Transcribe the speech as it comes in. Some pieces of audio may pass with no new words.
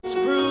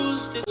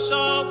bruised its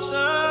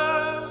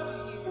altar.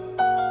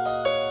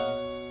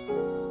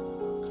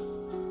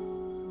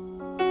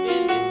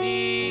 Bended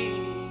knee.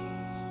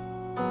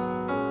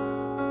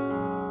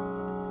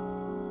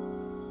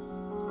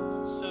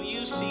 So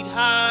you seat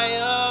high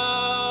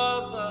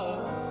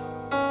above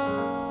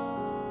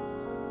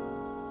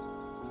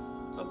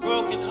a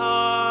broken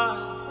heart.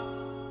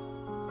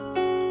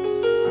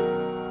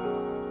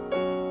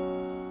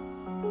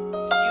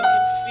 You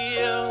can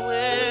feel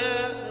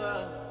with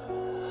love.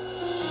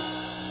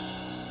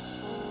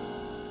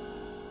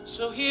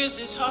 So here's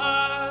his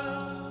heart.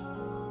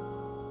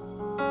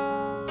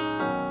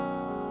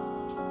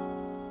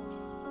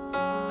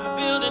 I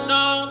build an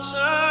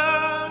altar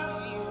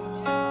here.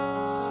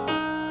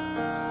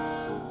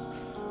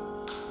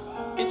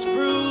 It's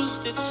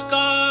bruised, it's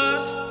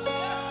scarred.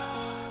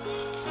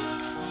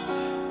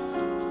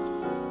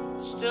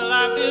 Still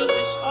I build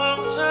this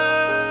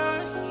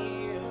altar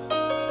here.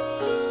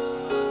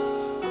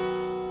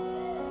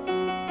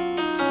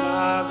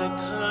 Father,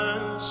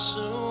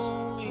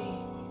 consume me.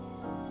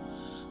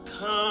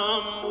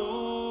 Come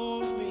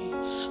move me.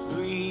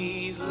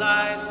 Breathe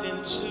life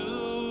into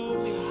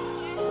me.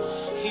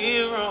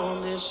 Here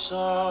on this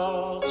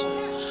altar.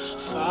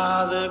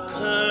 Father,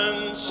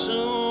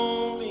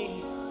 consume me.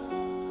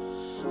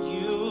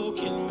 You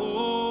can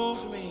move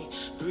me.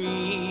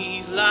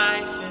 Breathe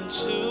life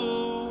into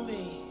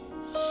me.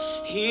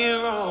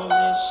 Here on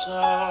this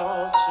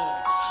altar.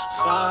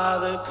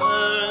 Father,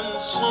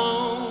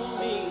 consume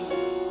me.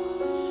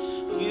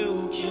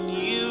 You can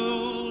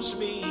use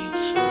me.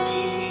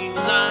 Breathe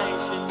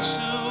life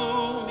into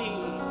me.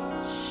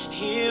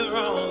 Here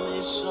on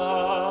this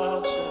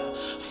altar.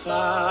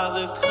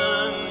 Father,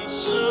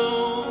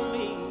 consume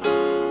me.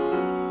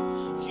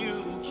 You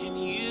can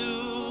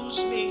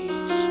use me.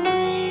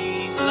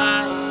 Breathe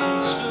life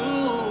into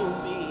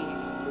me.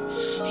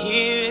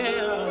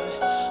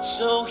 Here.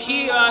 So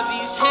here are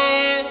these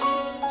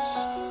hands.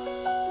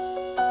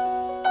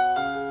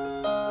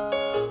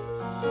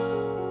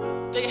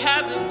 They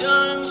haven't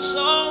done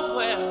so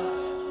well,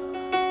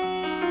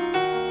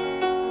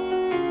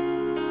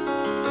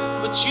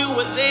 but you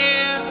were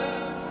there.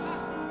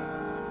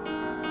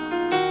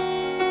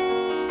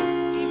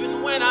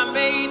 Even when I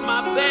made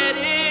my bed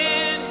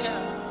in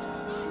hell.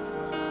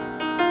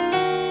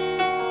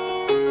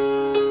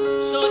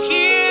 So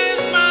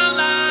here's my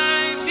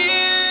life,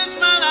 here's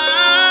my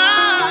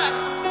life.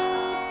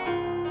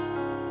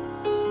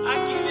 I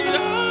give it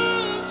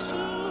all to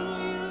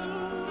you.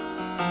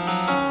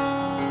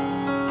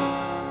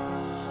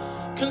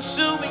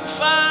 Consuming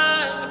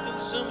fire,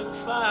 consuming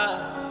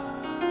fire.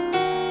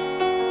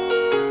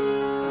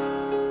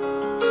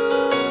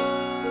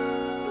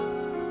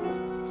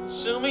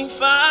 Consuming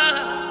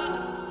fire.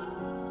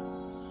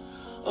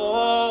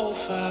 Oh,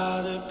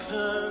 Father,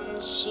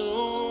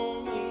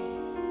 consume me.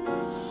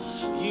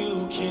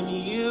 You can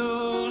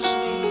use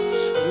me.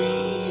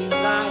 Breathe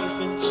life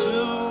into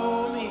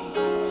me.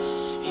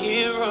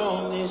 Here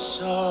on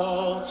this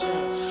altar.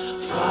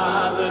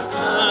 Father,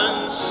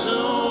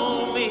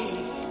 consume me.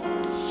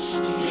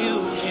 You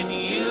can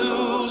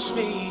use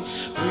me.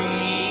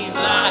 Breathe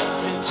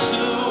life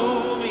into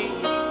me.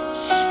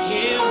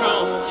 Here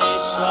on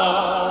this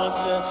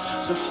altar.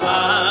 So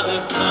Father,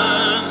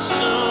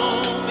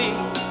 consume me.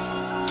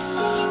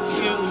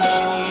 You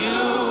can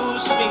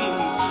use me.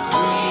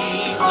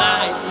 Breathe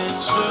life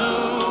into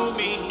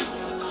me.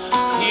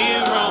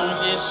 Here on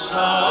this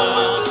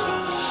altar.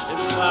 And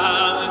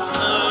Father,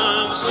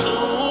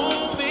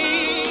 consume me.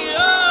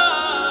 Oh,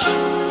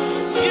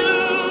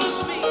 use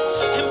me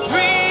and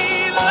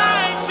breathe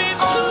life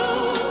into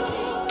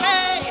me.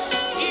 Hey,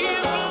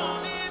 here on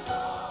this,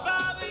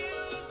 Father,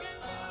 you can.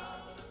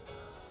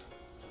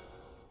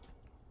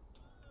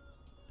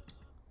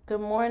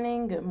 Good morning,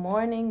 good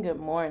morning, good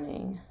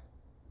morning.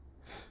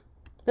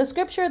 The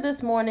scripture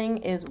this morning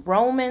is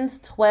Romans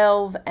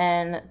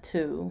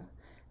 12:2,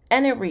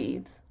 and it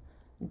reads,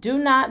 "Do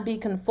not be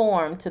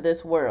conformed to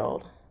this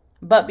world,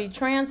 but be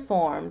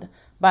transformed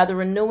by the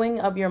renewing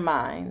of your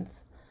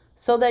minds,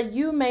 so that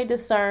you may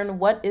discern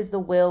what is the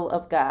will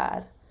of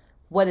God,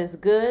 what is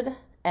good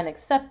and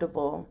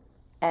acceptable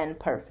and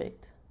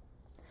perfect."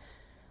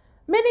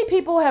 Many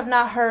people have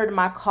not heard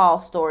my call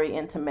story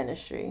into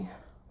ministry.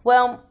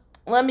 Well,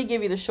 let me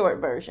give you the short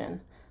version.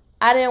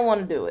 I didn't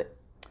want to do it.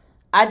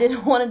 I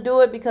didn't want to do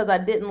it because I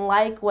didn't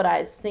like what I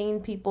had seen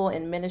people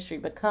in ministry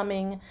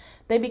becoming.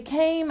 They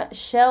became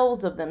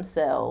shells of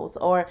themselves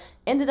or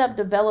ended up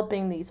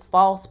developing these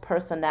false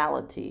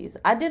personalities.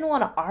 I didn't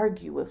want to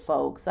argue with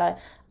folks. I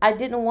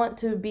didn't want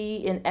to be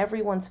in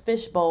everyone's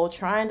fishbowl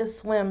trying to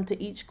swim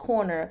to each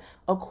corner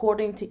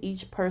according to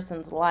each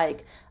person's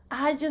like.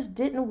 I just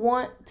didn't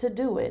want to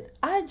do it.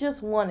 I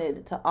just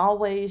wanted to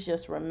always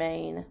just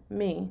remain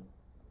me.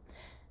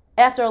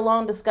 After a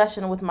long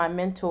discussion with my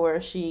mentor,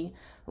 she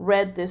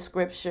read this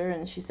scripture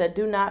and she said,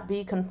 "Do not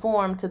be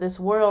conformed to this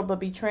world, but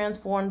be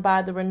transformed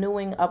by the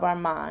renewing of our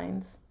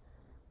minds."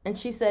 And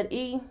she said,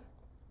 "E,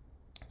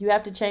 you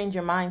have to change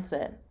your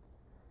mindset.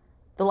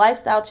 The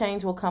lifestyle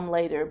change will come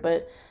later,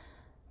 but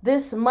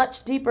This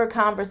much deeper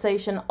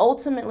conversation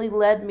ultimately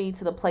led me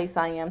to the place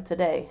I am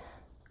today,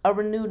 a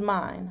renewed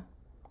mind.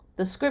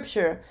 The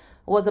scripture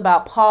was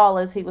about Paul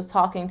as he was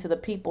talking to the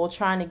people,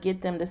 trying to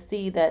get them to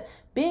see that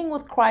being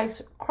with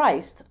Christ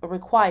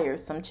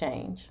requires some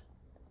change.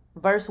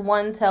 Verse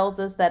 1 tells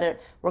us that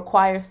it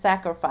requires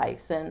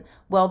sacrifice. And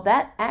well,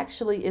 that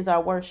actually is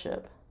our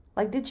worship.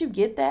 Like, did you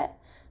get that?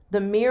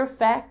 The mere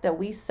fact that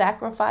we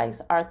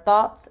sacrifice our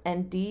thoughts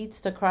and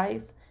deeds to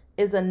Christ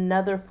is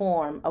another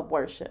form of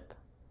worship.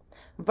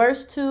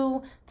 Verse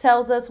 2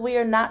 tells us we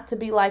are not to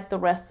be like the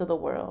rest of the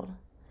world.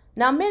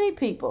 Now, many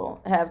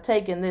people have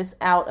taken this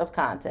out of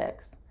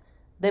context.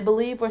 They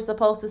believe we're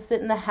supposed to sit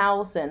in the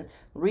house and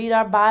read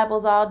our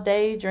Bibles all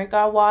day, drink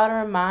our water,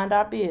 and mind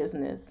our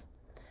business.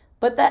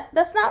 But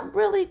that's not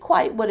really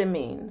quite what it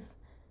means.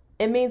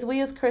 It means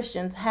we as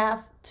Christians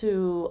are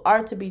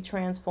to be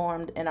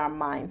transformed in our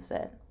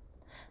mindset.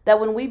 That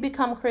when we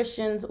become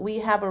Christians, we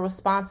have a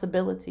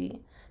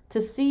responsibility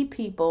to see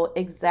people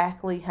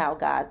exactly how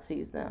God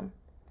sees them.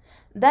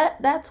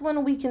 That's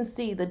when we can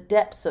see the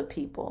depths of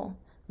people.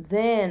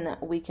 Then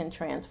we can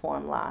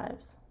transform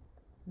lives.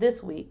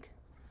 This week,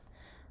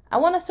 I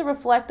want us to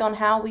reflect on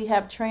how we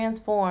have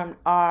transformed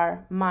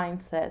our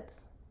mindsets.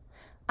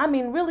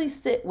 Really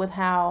sit with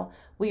how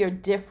we are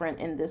different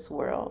in this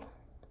world,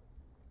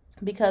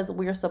 because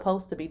we're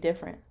supposed to be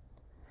different.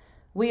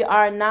 We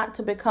are not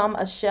to become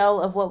a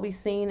shell of what we've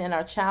seen in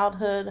our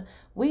childhood,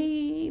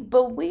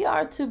 but we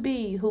are to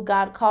be who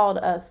God called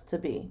us to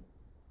be.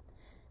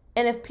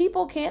 And if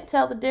people can't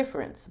tell the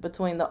difference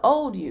between the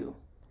old you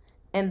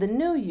and the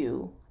new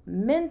you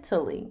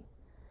mentally,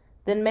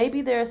 then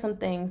maybe there are some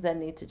things that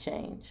need to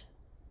change.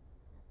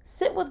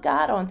 Sit with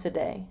God on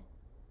today.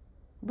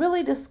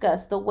 Really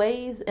discuss the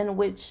ways in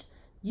which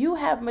you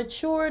have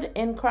matured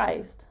in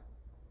Christ.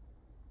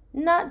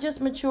 Not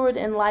just matured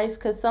in life,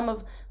 because some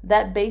of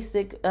that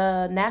basic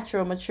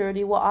natural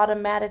maturity will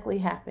automatically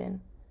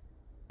happen.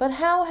 But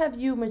how have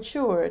you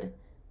matured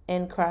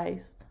in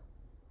Christ?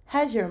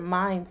 Has your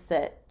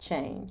mindset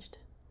changed?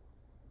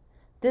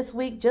 This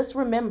week, just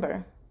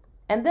remember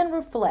and then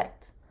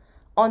reflect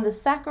on the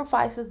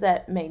sacrifices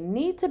that may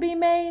need to be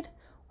made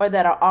or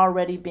that are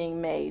already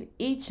being made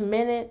each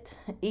minute,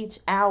 each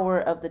hour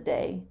of the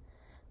day,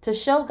 to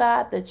show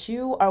God that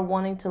you are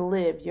wanting to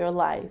live your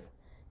life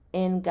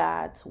in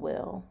God's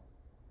will.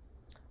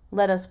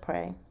 Let us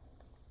pray.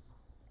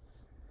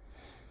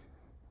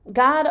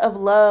 God of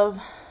love,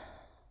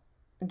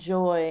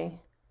 joy,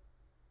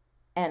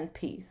 and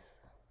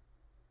peace.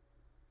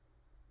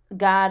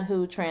 God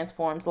who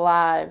transforms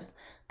lives.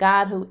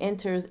 God who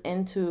enters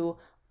into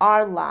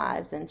our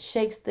lives and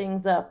shakes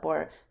things up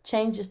or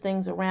changes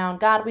things around.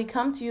 God, we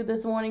come to you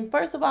this morning,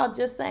 first of all,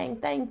 just saying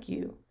thank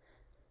you.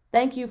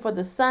 Thank you for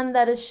the sun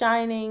that is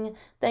shining.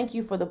 Thank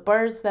you for the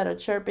birds that are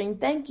chirping.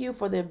 Thank you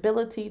for the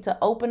ability to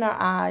open our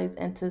eyes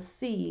and to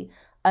see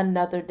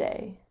another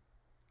day.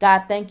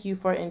 God, thank you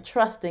for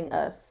entrusting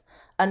us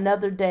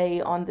another day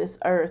on this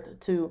earth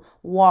to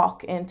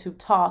walk and to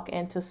talk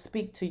and to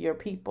speak to your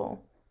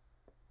people.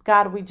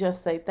 God, we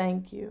just say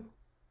thank you.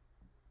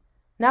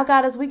 Now,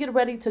 God, as we get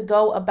ready to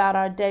go about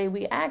our day,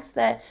 we ask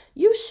that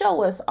you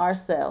show us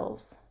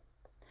ourselves.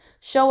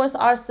 Show us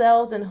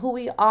ourselves and who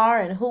we are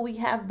and who we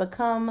have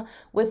become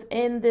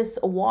within this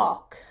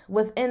walk,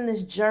 within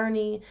this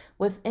journey,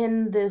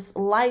 within this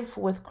life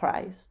with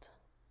Christ.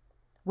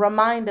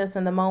 Remind us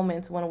in the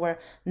moments when we're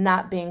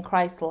not being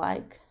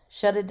Christ-like.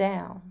 Shut it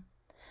down.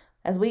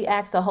 As we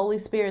ask the Holy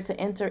Spirit to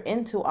enter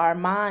into our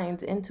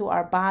minds, into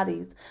our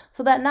bodies,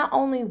 so that not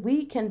only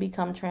we can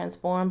become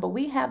transformed, but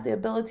we have the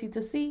ability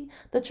to see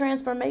the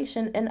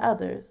transformation in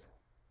others.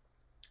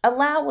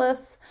 Allow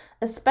us,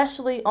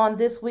 especially on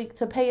this week,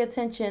 to pay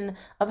attention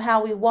of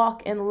how we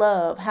walk in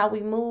love, how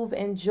we move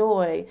in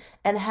joy,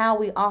 and how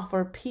we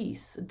offer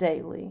peace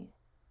daily.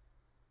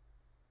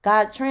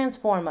 God,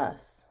 transform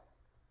us.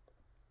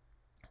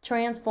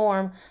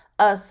 Transform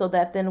us so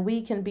that then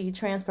we can be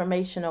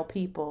transformational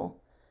people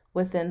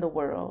within the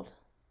world.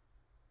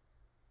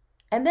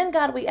 And then,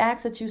 God, we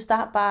ask that you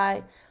stop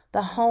by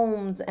the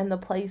homes and the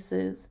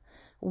places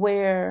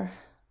where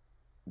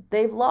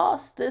they've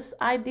lost this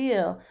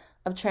idea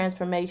of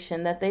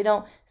transformation, that they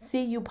don't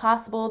see you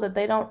possible, that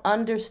they don't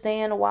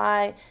understand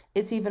why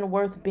it's even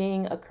worth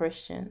being a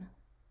Christian.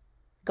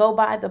 Go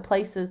by the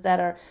places that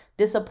are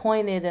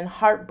disappointed and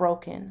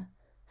heartbroken.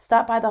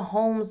 Stop by the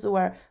homes who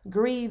are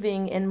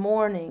grieving and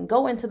mourning.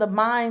 Go into the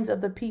minds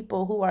of the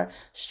people who are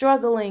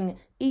struggling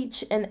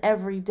each and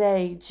every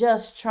day,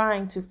 just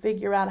trying to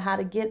figure out how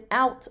to get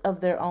out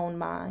of their own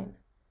mind.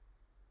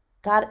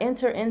 God,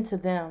 enter into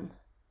them.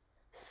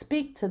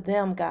 Speak to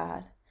them,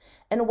 God,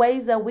 in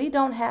ways that we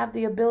don't have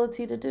the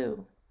ability to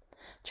do.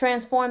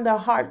 Transform their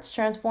hearts,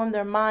 transform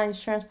their minds,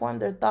 transform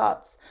their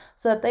thoughts,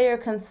 so that they are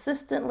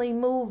consistently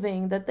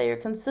moving, that they are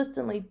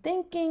consistently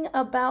thinking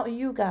about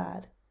you,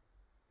 God.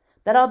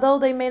 That although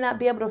they may not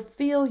be able to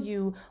feel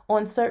you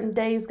on certain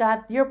days,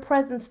 God, your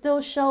presence still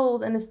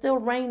shows and is still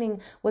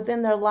reigning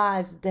within their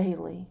lives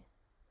daily.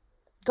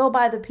 Go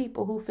by the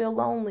people who feel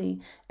lonely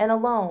and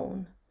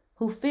alone,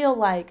 who feel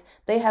like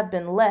they have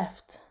been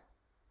left,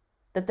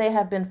 that they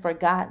have been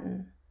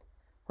forgotten.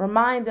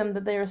 Remind them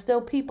that there are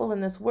still people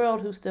in this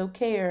world who still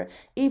care,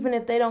 even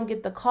if they don't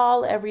get the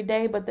call every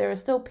day, but there are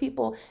still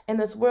people in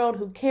this world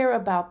who care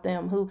about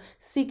them, who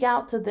seek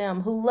out to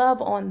them, who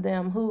love on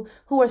them, who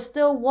are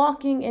still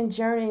walking and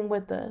journeying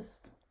with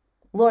us.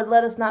 Lord,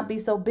 let us not be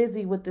so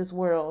busy with this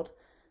world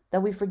that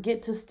we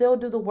forget to still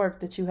do the work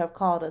that you have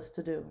called us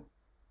to do.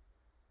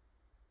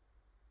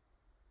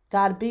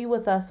 God, be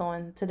with us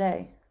on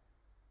today.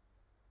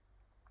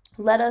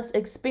 Let us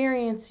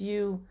experience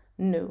you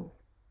new.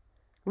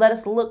 Let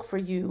us look for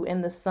you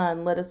in the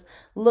sun. Let us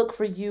look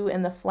for you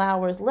in the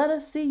flowers. Let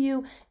us see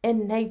you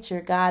in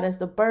nature, God, as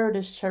the bird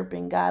is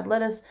chirping, God.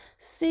 Let us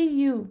see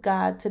you,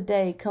 God,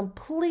 today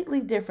completely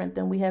different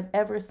than we have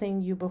ever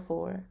seen you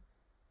before.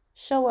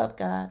 Show up,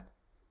 God,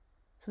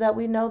 so that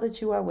we know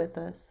that you are with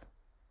us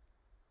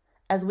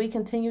as we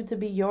continue to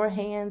be your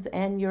hands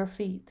and your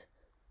feet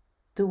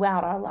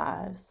throughout our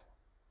lives.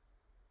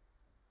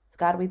 So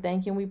God, we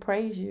thank you and we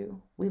praise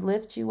you. We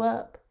lift you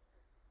up.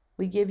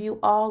 We give you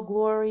all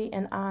glory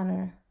and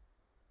honor.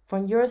 For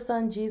in your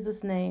Son,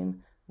 Jesus'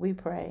 name, we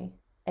pray.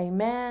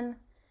 Amen,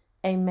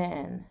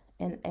 amen,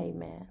 and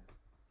amen.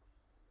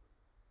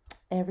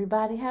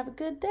 Everybody have a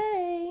good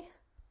day.